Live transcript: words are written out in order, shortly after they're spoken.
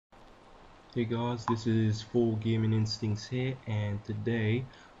Hey guys, this is Full Gaming Instincts here, and today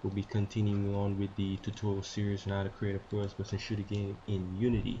we'll be continuing on with the tutorial series on how to create a first-person shooter game in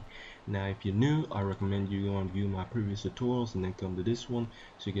Unity. Now, if you're new, I recommend you go and view my previous tutorials and then come to this one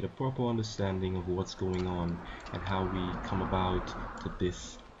so you get a proper understanding of what's going on and how we come about to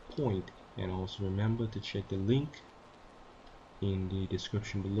this point. And also remember to check the link in the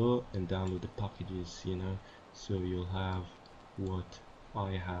description below and download the packages, so you'll have what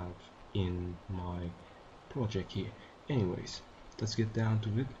I have in my project here. Anyways, let's get down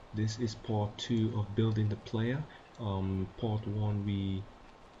to it. This is part 2 of building the player. Part 1 we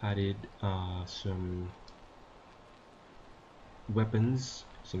added some weapons,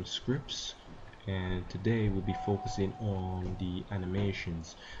 some scripts, and today we'll be focusing on the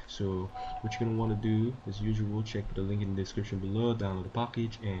animations. So what you're going to want to do, as usual, check the link in the description below, download the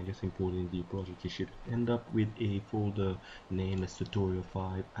package, and just import in the project. You should end up with a folder named as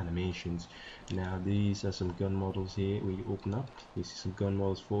Tutorial5 animations. Now these are some gun models here. When you open up, you see some gun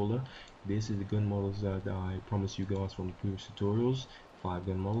models folder. This is the gun models that I promised you guys from the previous tutorials. 5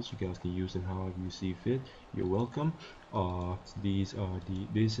 gun models. You guys can use them however you see fit. You're welcome. This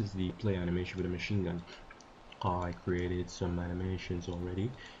is the play animation with a machine gun. I created some animations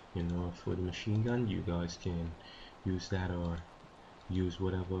already, for the machine gun. You guys can use that or use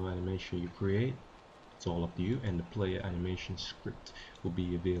whatever animation you create. It's all up to you, and the player animation script will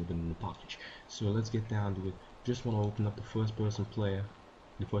be available in the package. So let's get down to it. Just want to open up the first person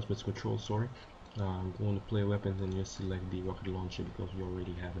control, sorry. Go on to player weapons and just select the rocket launcher because we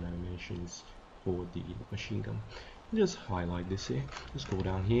already have an animations for the machine gun. Just highlight this here, just go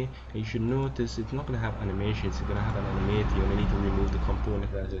down here, and you should notice it's not going to have animations. It's going to have an animator. You need to remove the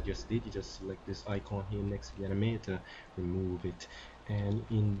component as I just did. You just select this icon here next to the animator, remove it. And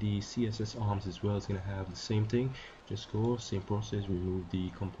in the CSS arms as well, it's going to have the same thing. Just go, same process, remove the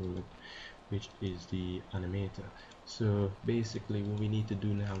component, which is the animator. So basically what we need to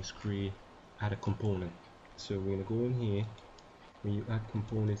do now is add a component. So we're going to go in here. When you add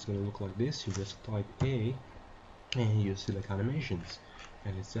component, it's going to look like this. You just type A and you select animations,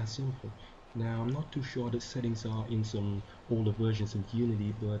 and it's that simple. Now I'm not too sure the settings are in some older versions of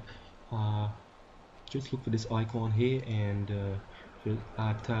Unity, but just look for this icon here and just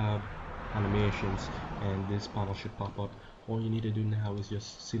add tab animations, and this panel should pop up. All you need to do now is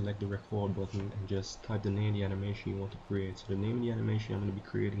just select the record button and just type the name of the animation you want to create. So the name of the animation I'm going to be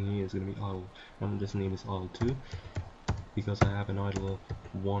creating here is going to be idle. I'm going to just name this idle 2 because I have an idle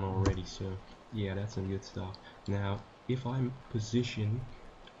 1 already. So yeah, that's some good stuff. Now if I position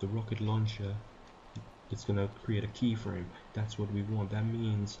the rocket launcher, it's gonna create a keyframe. That's what we want. That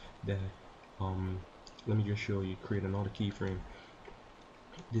means that let me just show you. Create another keyframe.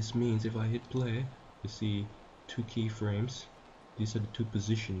 This means if I hit play, you see 2 keyframes. These are the 2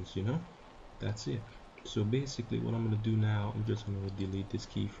 positions, that's it. So basically what I'm going to do now, I'm just going to delete this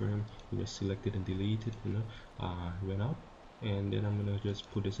keyframe. You just select it and delete it, went up, and then I'm going to just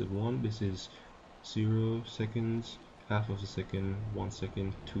put this at 1. This is 0 seconds, half of a second, 1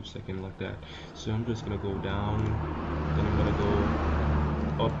 second, 2 seconds, like that. So I'm just going to go down, then I'm going to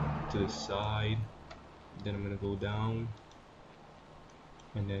go up to the side, then I'm going to go down,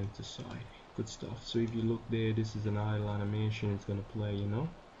 and then to the side. Good stuff. So if you look there, this is an idle animation. It's going to play,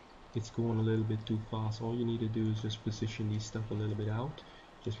 it's going a little bit too fast. All you need to do is just position these stuff a little bit out.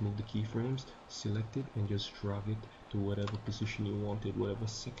 Just move the keyframes, select it, and just drag it to whatever position you want it, whatever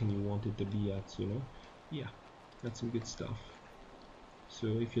second you want it to be at, Yeah, that's some good stuff. So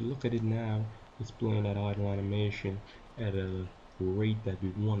if you look at it now, it's playing that idle animation at a rate that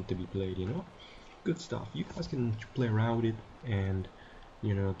we want it to be played, Good stuff. You guys can play around with it and,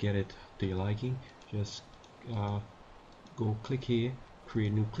 get it to your liking. Just go click here,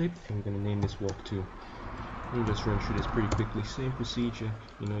 create a new clip. I'm going to name this walk 2. I'm just run through this pretty quickly. Same procedure,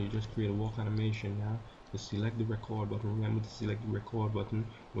 you just create a walk animation. Now just select the record button. Remember to select the record button.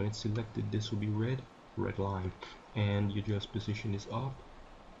 When it's selected, this will be red line, and you just position this up,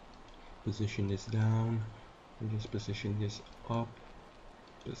 position this down, and just position this up,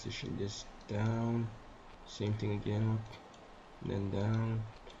 position this down, same thing again, up, then down.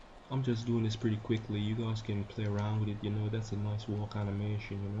 I'm just doing this pretty quickly. You guys can play around with it. That's a nice walk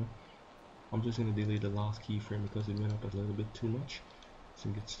animation. I'm just gonna delete the last keyframe because it went up a little bit too much.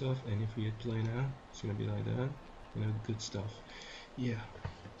 Some good stuff. And if we hit play now, it's gonna be like that. Good stuff. Yeah,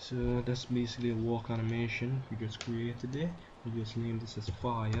 so that's basically a walk animation we just created there. You just name this as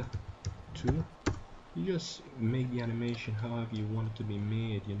fire 2. You just make the animation however you want it to be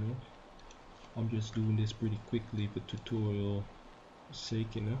made. I'm just doing this pretty quickly for tutorial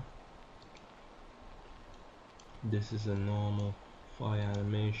sake. This is a normal fire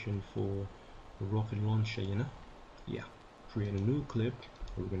animation for rocket launcher, you know. Yeah, create a new clip.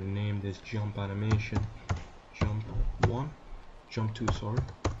 We're gonna name this jump animation jump 1, jump 2, sorry.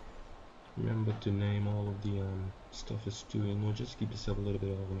 Remember to name all of the stuff as 2, you know, just keep yourself a little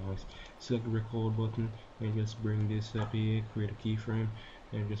bit organized. Select the record button and just bring this up here, create a keyframe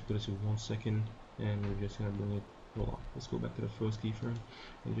and just put it to 1 second, and we're just gonna bring it, hold on, let's go back to the first keyframe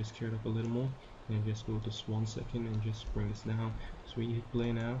and just carry it up a little more and just go to 1 second and just bring this down. So when you hit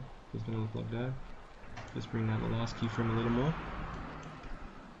play now, it's gonna look like that. Let's bring down the last keyframe a little more.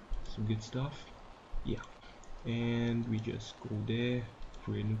 Some good stuff. Yeah, and we just go there,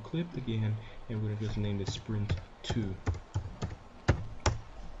 create a new clip again, and we're gonna just name this sprint 2.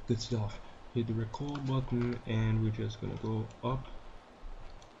 Good stuff. Hit the record button and we're just gonna go up,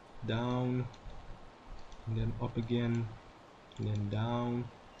 down, and then up again, and then down.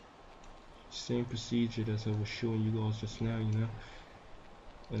 Same procedure as I was showing you guys just now, you know,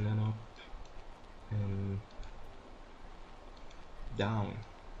 and then up and down.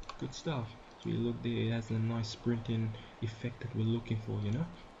 Good stuff. So you look there, it has a nice sprinting effect that we're looking for, you know.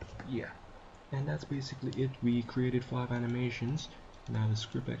 Yeah, and that's basically it. We created 5 animations. Now the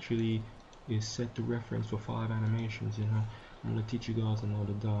script actually is set to reference for 5 animations, you know. I'm gonna teach you guys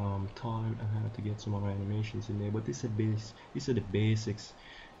another time on how to get some other animations in there, but these are the basics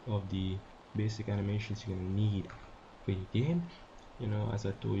of the basic animations you're gonna need for your game. You know, as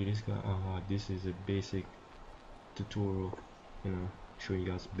I told you, this is a basic tutorial, you know, showing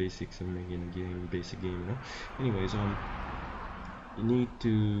you guys basics and making a game, basic game, you know. Anyways, you need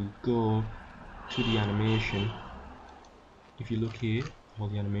to go to the animation. If you look here, all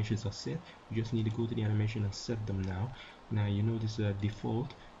the animations are set. You just need to go to the animation and set them now. Now you know this is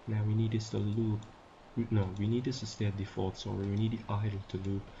default. Now we need this to loop. No, we need this to stay at default. Sorry, we need the idle to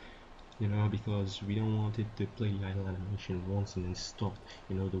loop, you know, because we don't want it to play the idle animation once and then stop.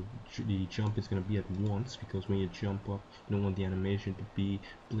 You know, the jump is going to be at once, because when you jump up, you don't want the animation to be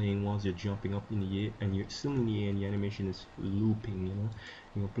playing whilst you're jumping up in the air and you're still in the air and the animation is looping, you know.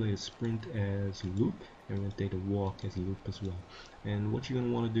 You're going to play the sprint as loop, and we're going to take the walk as loop as well. And what you're going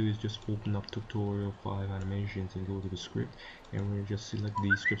to want to do is just open up Tutorial5 animations and go to the script, and we're going to just select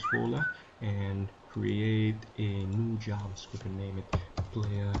the scripts folder and create a new JavaScript and name it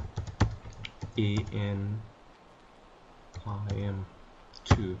player ANIM2.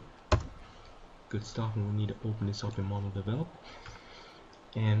 Good stuff. And we need to open this up in model develop,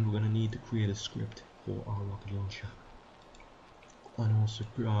 and we're going to need to create a script for our rocket launcher, and also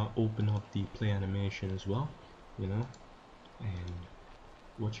open up the play animation as well, you know. And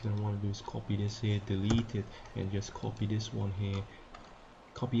what you're going to want to do is copy this here, delete it, and just copy this one here,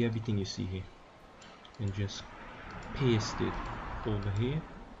 copy everything you see here and just paste it over here.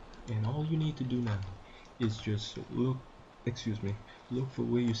 And all you need to do now is just look for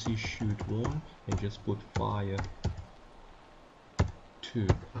where you see shoot 1 and just put fire 2.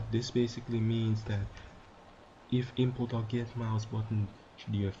 This basically means that if input or get mouse button,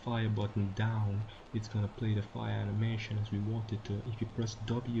 the fire button down, it's gonna play the fire animation as we want it to. If you press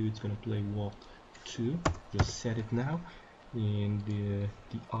W, it's gonna play walk 2. Just set it now. And the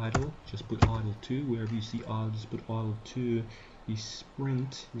idle, just put idle 2. Wherever you see idle, just put idle 2. The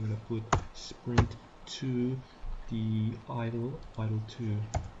sprint, you're gonna put sprint 2. The idle 2.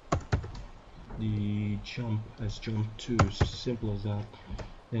 The jump as jump 2. Simple as that.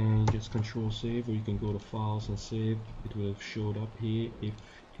 And just control save, or you can go to files and save. It will have showed up here if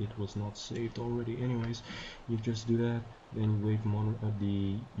it was not saved already. Anyways, you just do that, then you wait for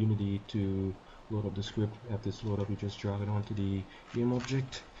the Unity to load up the script. After it's load up, you just drag it onto the game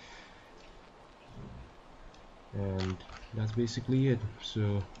object, and that's basically it.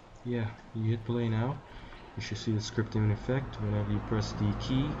 So yeah, you hit play now, you should see the script in effect. Whenever you press the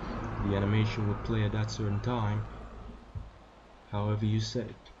key, the animation will play at that certain time, however you set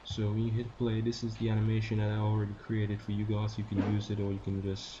it. So when you hit play, this is the animation that I already created for you guys. You can use it, or you can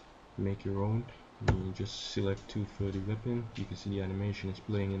just make your own. You just select 2 for the weapon. You can see the animation is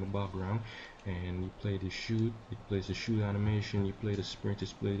playing in the background, and you play the shoot, it plays the shoot animation. You play the sprint,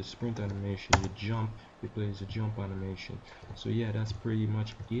 it plays the sprint animation. You jump, it plays the jump animation. So yeah, that's pretty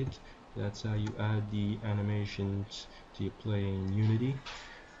much it. That's how you add the animations to your play in Unity.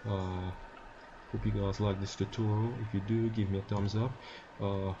 Hope you guys like this tutorial. If you do, give me a thumbs up.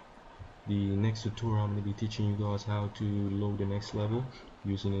 The next tutorial, I'm going to be teaching you guys how to load the next level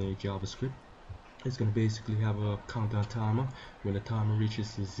using a JavaScript. It's going to basically have a countdown timer. When the timer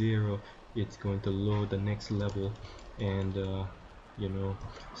reaches 0, it's going to load the next level, and you know,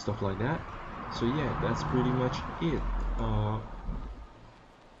 stuff like that. So yeah, that's pretty much it.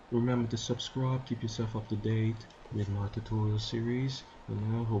 remember to subscribe, keep yourself up to date with my tutorial series. You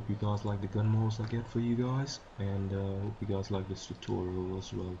know, hope you guys like the gun modes I get for you guys, and hope you guys like this tutorial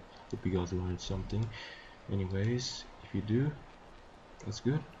as well. Hope you guys learned something. Anyways, if you do, that's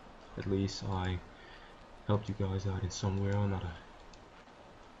good. At least I helped you guys out in some way or another.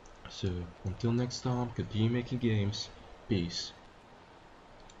 So until next time, continue making games. Peace.